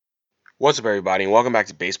What's up, everybody, and welcome back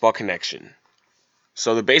to Baseball Connection.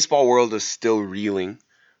 So, the baseball world is still reeling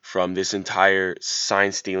from this entire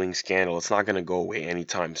sign stealing scandal. It's not going to go away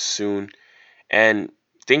anytime soon. And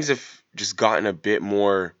things have just gotten a bit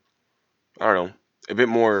more, I don't know, a bit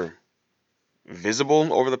more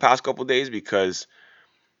visible over the past couple of days because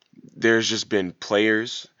there's just been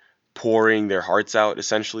players pouring their hearts out,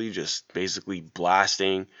 essentially, just basically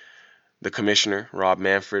blasting the commissioner, Rob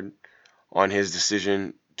Manfred, on his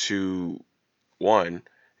decision to one,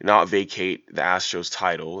 not vacate the Astros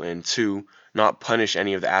title, and two, not punish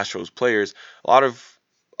any of the Astros players. A lot of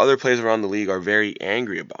other players around the league are very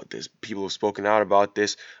angry about this. People have spoken out about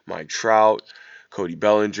this. Mike Trout, Cody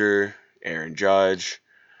Bellinger, Aaron Judge,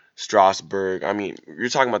 Strasburg. I mean, you're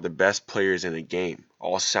talking about the best players in the game,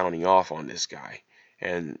 all sounding off on this guy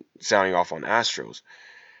and sounding off on Astros.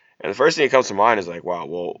 And the first thing that comes to mind is like, wow,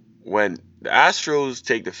 well, when the Astros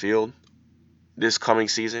take the field this coming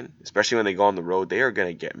season, especially when they go on the road, they are going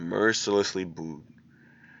to get mercilessly booed.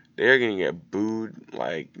 They are going to get booed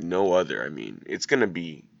like no other. I mean, it's going to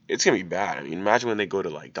be bad. I mean, imagine when they go to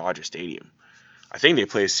like Dodger Stadium. I think they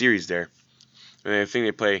play a series there. And I think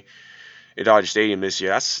they play at Dodger Stadium this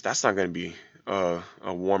year. That's not going to be a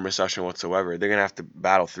warm reception whatsoever. They're going to have to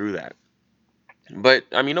battle through that. But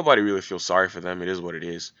I mean, nobody really feels sorry for them. It is what it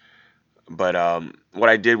is. But what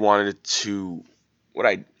I did wanted to what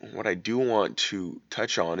I do want to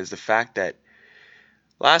touch on is the fact that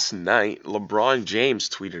last night, LeBron James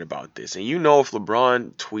tweeted about this. And you know, if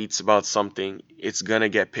LeBron tweets about something, it's going to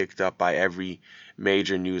get picked up by every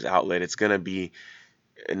major news outlet. It's going to be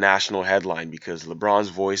a national headline because LeBron's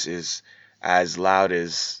voice is as loud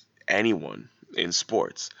as anyone in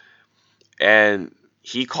sports. And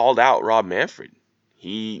he called out Rob Manfred.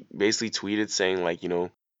 He basically tweeted saying, like,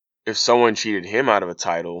 if someone cheated him out of a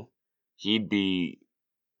title, he'd be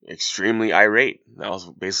extremely irate. That was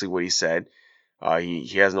basically what he said. He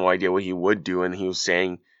has no idea what he would do, and he was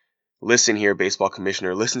saying, "Listen here, baseball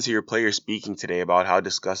commissioner. Listen to your players speaking today about how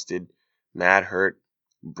disgusted, mad, hurt,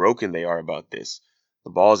 broken they are about this. The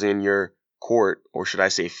ball's in your court, or should I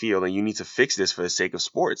say field, and you need to fix this for the sake of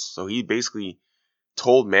sports." So he basically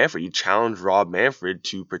told Manfred, he challenged Rob Manfred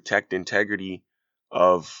to protect the integrity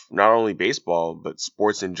of not only baseball but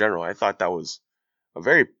sports in general. I thought that was a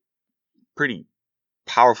very pretty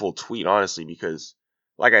powerful tweet, honestly, because,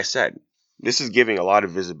 like I said, this is giving a lot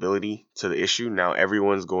of visibility to the issue. Now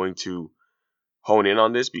everyone's going to hone in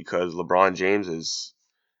on this because LeBron James is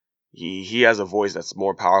he has a voice that's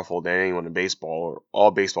more powerful than anyone in baseball or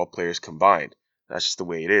all baseball players combined. That's just the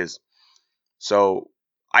way it is. So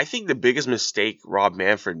I think the biggest mistake Rob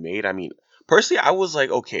Manfred made. I mean, personally, I was like,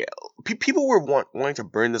 okay, people were wanting to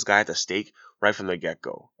burn this guy at the stake right from the get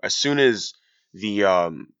go. As soon as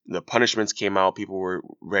the punishments came out, people were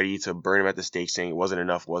ready to burn him at the stake, saying it wasn't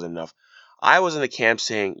enough, wasn't enough. I was in the camp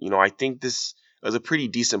saying, I think this was a pretty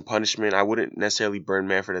decent punishment. I wouldn't necessarily burn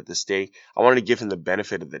Manfred at the stake. I wanted to give him the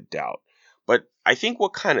benefit of the doubt. But I think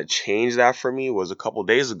what kind of changed that for me was a couple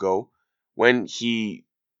days ago when he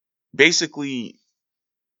basically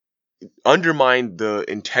undermined the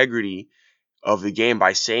integrity of the game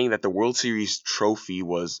by saying that the World Series trophy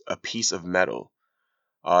was a piece of metal.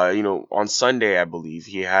 On Sunday, I believe,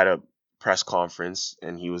 he had a press conference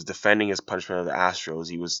and he was defending his punishment of the Astros.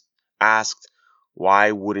 He was asked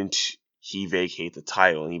why wouldn't he vacate the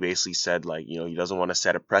title, and he basically said, like, he doesn't want to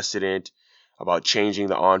set a precedent about changing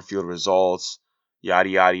the on-field results, yada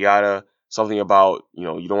yada yada. Something about, you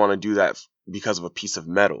don't want to do that because of a piece of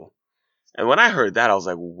metal. And when I heard that, I was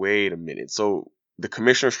like, wait a minute. So the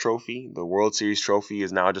Commissioner's Trophy, the World Series trophy,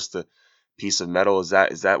 is now just a piece of metal? Is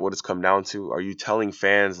that what it's come down to? Are you telling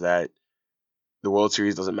fans that the World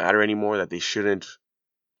Series doesn't matter anymore, that they shouldn't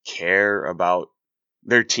care about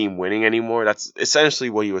their team winning anymore? That's essentially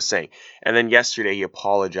what he was saying. And then yesterday he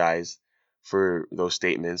apologized for those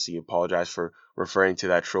statements. He apologized for referring to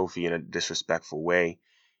that trophy in a disrespectful way.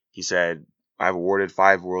 He said, "I've awarded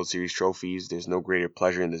 5 World Series trophies. There's no greater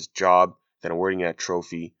pleasure in this job than awarding that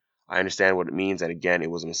trophy. I understand what it means, and again, it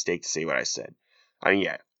was a mistake to say what I said." I mean,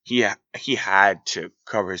 yeah, he had to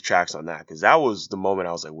cover his tracks on that because that was the moment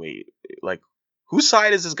I was like, wait, like, whose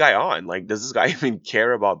side is this guy on? Like, does this guy even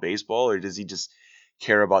care about baseball, or does he just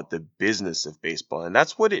care about the business of baseball? And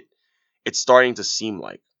that's what it's starting to seem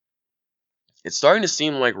like. It's starting to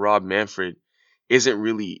seem like Rob Manfred isn't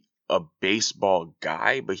really a baseball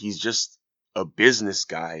guy, but he's just a business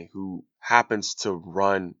guy who happens to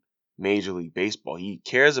run Major League Baseball. He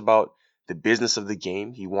cares about the business of the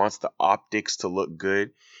game. He wants the optics to look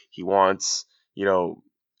good. He wants,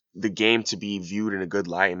 the game to be viewed in a good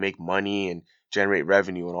light and make money and generate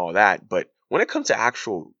revenue and all that. But when it comes to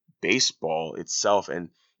actual baseball itself and,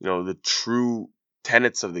 the true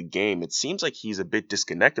tenets of the game, it seems like he's a bit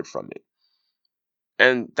disconnected from it.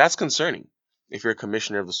 And that's concerning if you're a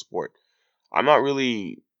commissioner of the sport. I'm not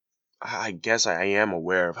really, I guess I am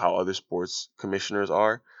aware of how other sports commissioners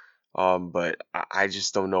are, but I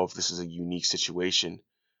just don't know if this is a unique situation.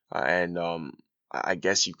 And I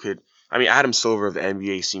guess you could, I mean, Adam Silver of the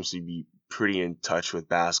NBA seems to be pretty in touch with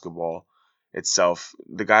basketball itself.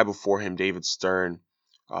 The guy before him, David Stern,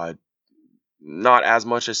 uh, not as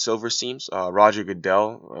much as Silver seems. Roger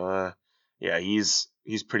Goodell, yeah, he's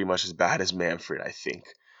pretty much as bad as Manfred, I think.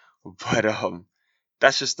 But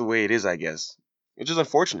that's just the way it is, I guess, which is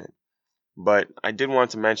unfortunate. But I did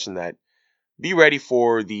want to mention that be ready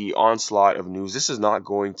for the onslaught of news. This is not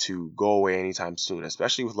going to go away anytime soon,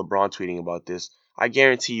 especially with LeBron tweeting about this. I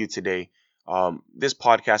guarantee you today, this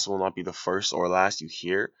podcast will not be the first or last you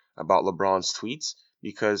hear about LeBron's tweets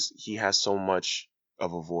because he has so much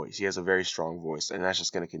of a voice. He has a very strong voice, and that's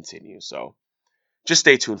just going to continue. So just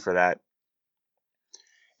stay tuned for that.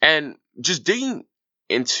 And just digging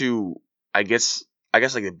into, I guess,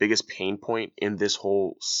 like the biggest pain point in this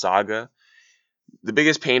whole saga. The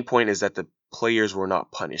biggest pain point is that the players were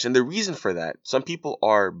not punished. And the reason for that, some people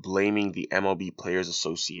are blaming the MLB Players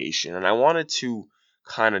Association. And I wanted to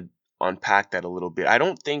kind of unpack that a little bit. I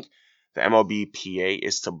don't think the MLBPA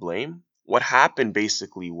is to blame. What happened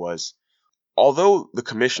basically was, although the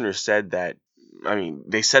commissioner said that, I mean,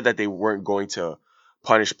 they said that they weren't going to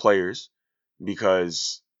punish players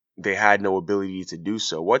because they had no ability to do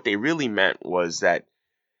so, what they really meant was that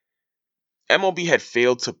MLB had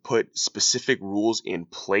failed to put specific rules in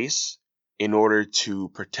place in order to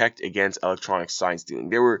protect against electronic sign stealing.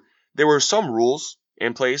 There were some rules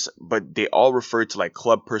in place, but they all referred to like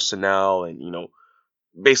club personnel and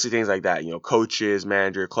basically things like that. Coaches,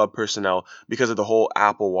 manager, club personnel, because of the whole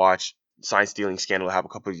Apple Watch sign stealing scandal that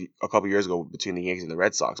happened a couple years ago between the Yankees and the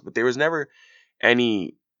Red Sox. But there was never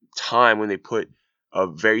any time when they put a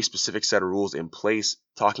very specific set of rules in place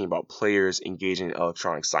talking about players engaging in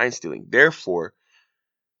electronic sign stealing. Therefore,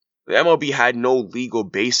 the MLB had no legal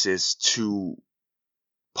basis to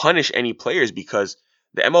punish any players because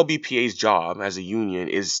the MLBPA's job as a union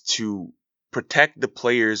is to protect the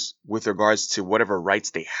players with regards to whatever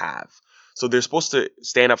rights they have. So they're supposed to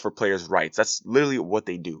stand up for players' rights. That's literally what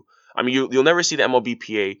they do. I mean, you'll never see the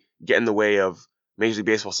MLBPA get in the way of Major League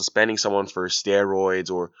Baseball suspending someone for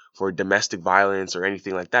steroids or for domestic violence or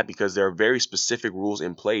anything like that because there are very specific rules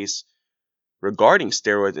in place regarding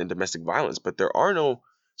steroids and domestic violence, but there are no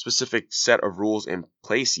specific set of rules in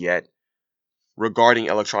place yet regarding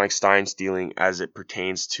electronic sign stealing as it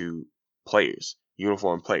pertains to players,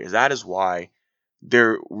 uniform players. That is why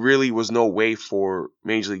there really was no way for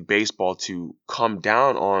Major League Baseball to come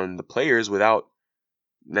down on the players without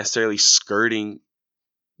necessarily skirting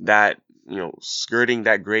that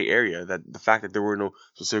gray area. That the fact that there were no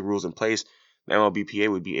specific rules in place, the MLBPA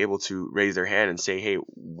would be able to raise their hand and say, "Hey,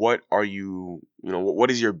 what are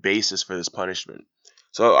what is your basis for this punishment?"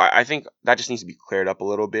 So I think that just needs to be cleared up a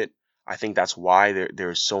little bit. I think that's why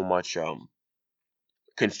there is so much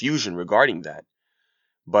confusion regarding that.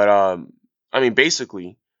 But I mean,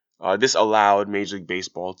 basically, this allowed Major League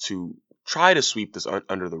Baseball to try to sweep this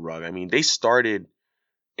under the rug. I mean, they started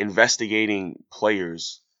investigating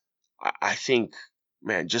players. I think,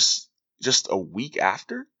 man, just a week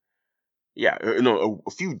after, yeah, no,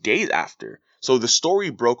 a few days after. So the story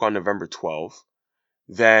broke on November 12th.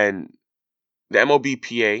 Then the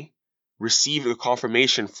MLBPA received a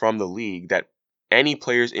confirmation from the league that any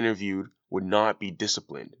players interviewed would not be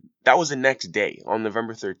disciplined. That was the next day on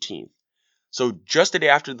November 13th. So just the day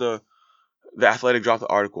after the Athletic dropped the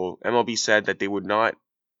article, MLB said that they would not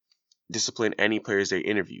discipline any players they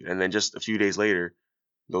interviewed. And then just a few days later,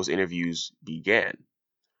 those interviews began.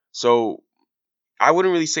 So I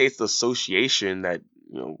wouldn't really say it's the association that,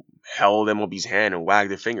 held MLB's hand and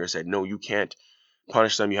wagged their finger and said, no, you can't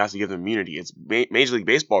punish them. You have to give them immunity. It's Major League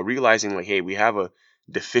Baseball realizing like, hey, we have a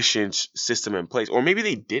deficient system in place, or maybe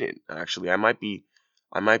they didn't actually. I might be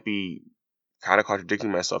kind of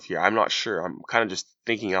contradicting myself here. I'm not sure. I'm kind of just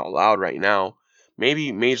thinking out loud right now.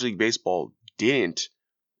 Maybe Major League Baseball didn't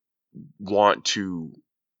want to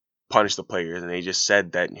punish the players, and they just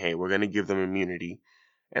said that, hey, we're going to give them immunity,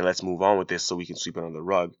 and let's move on with this so we can sweep it under the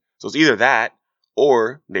rug. So it's either that,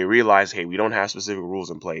 or they realize, hey, we don't have specific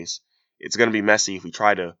rules in place. It's going to be messy if we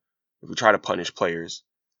try to punish players,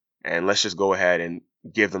 and let's just go ahead and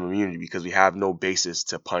give them immunity because we have no basis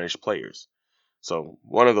to punish players. So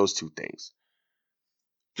one of those two things.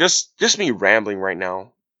 Just me rambling right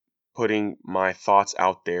now, putting my thoughts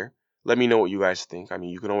out there. Let me know what you guys think. I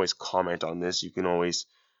mean, you can always comment on this. You can always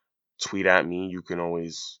tweet at me. You can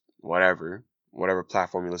always whatever. whatever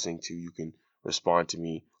platform you're listening to, you can respond to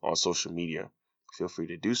me on social media. Feel free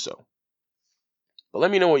to do so. But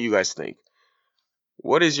let me know what you guys think.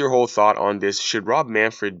 What is your whole thought on this? Should Rob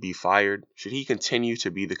Manfred be fired? Should he continue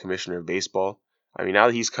to be the commissioner of baseball? I mean, now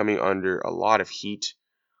that he's coming under a lot of heat,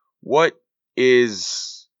 what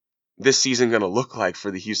is this season going to look like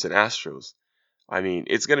for the Houston Astros? I mean,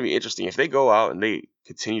 it's going to be interesting. If they go out and they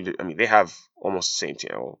continue to, I mean, they have almost the same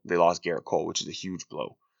team. Well, they lost Garrett Cole, which is a huge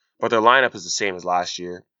blow. But their lineup is the same as last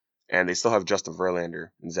year, and they still have Justin Verlander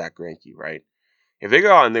and Zach Greinke, right? If they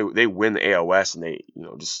go out and they win the AL West and they,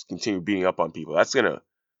 just continue beating up on people, that's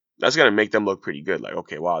gonna make them look pretty good. Like,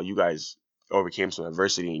 okay, wow, you guys overcame some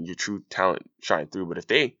adversity and your true talent shined through. But if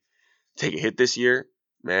they take a hit this year,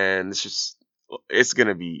 man, it's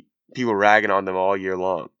gonna be people ragging on them all year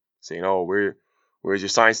long, saying, "Oh, where's your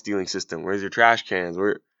sign stealing system? Where's your trash cans?"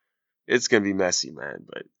 It's gonna be messy, man.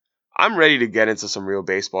 But I'm ready to get into some real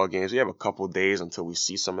baseball games. We have a couple days until we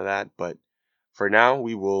see some of that, but for now,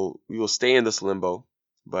 we will stay in this limbo.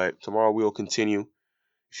 But tomorrow we will continue.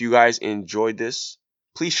 If you guys enjoyed this,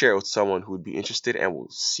 please share it with someone who would be interested, and we'll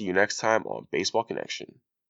see you next time on Baseball Connection.